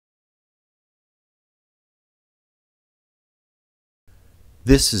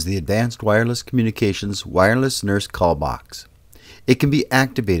This is the Advanced Wireless Communications Wireless Nurse Call Box. It can be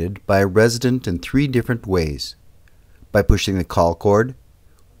activated by a resident in 3 different ways: by pushing the call cord,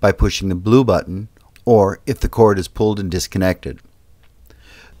 by pushing the blue button, or if the cord is pulled and disconnected.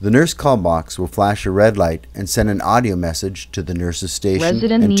 The nurse call box will flash a red light and send an audio message to the nurse's station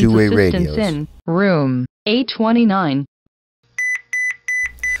Resident and needs two-way assistance radios. in room 829.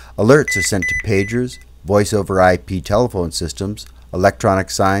 Alerts are sent to pagers, voice-over IP telephone systems, electronic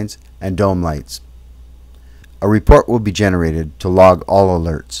signs, and dome lights. A report will be generated to log all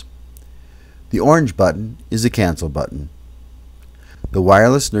alerts. The orange button is the cancel button. The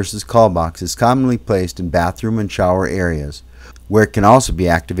wireless nurse's call box is commonly placed in bathroom and shower areas, where it can also be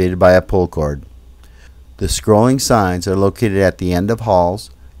activated by a pull cord. The scrolling signs are located at the end of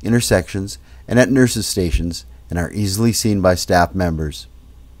halls, intersections, and at nurses' stations, and are easily seen by staff members.